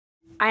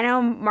I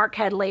know Marc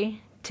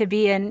Headley to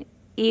be an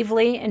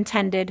evilly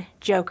intended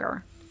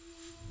joker.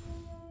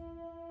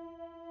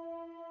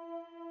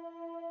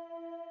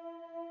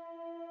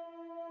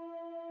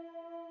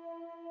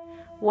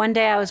 One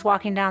day I was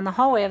walking down the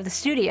hallway of the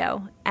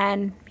studio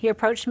and he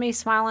approached me,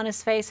 smile on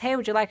his face. "Hey,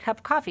 would you like a cup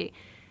of coffee?"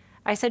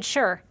 I said,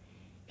 "Sure."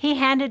 He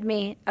handed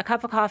me a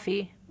cup of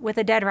coffee with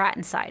a dead rat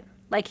inside.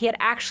 Like he had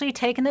actually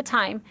taken the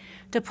time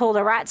to pull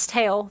the rat's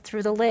tail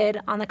through the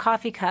lid on the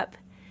coffee cup.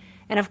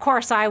 And of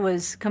course I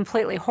was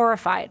completely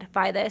horrified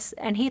by this,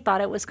 and he thought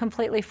it was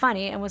completely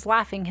funny and was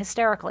laughing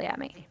hysterically at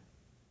me.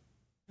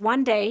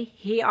 One day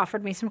he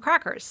offered me some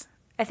crackers.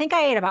 I think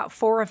I ate about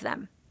 4 of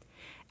them.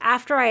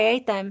 After I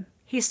ate them,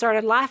 he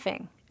started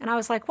laughing, and I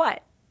was like,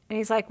 "What?" And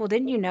he's like, "Well,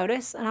 didn't you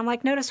notice?" And I'm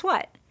like, "Notice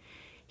what?"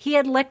 He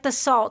had licked the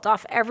salt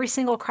off every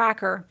single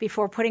cracker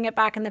before putting it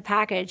back in the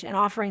package and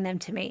offering them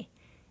to me.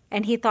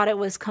 And he thought it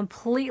was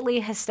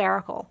completely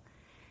hysterical.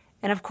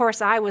 And of course,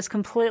 I was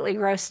completely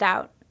grossed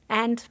out.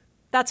 And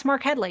that's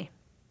Marc Headley.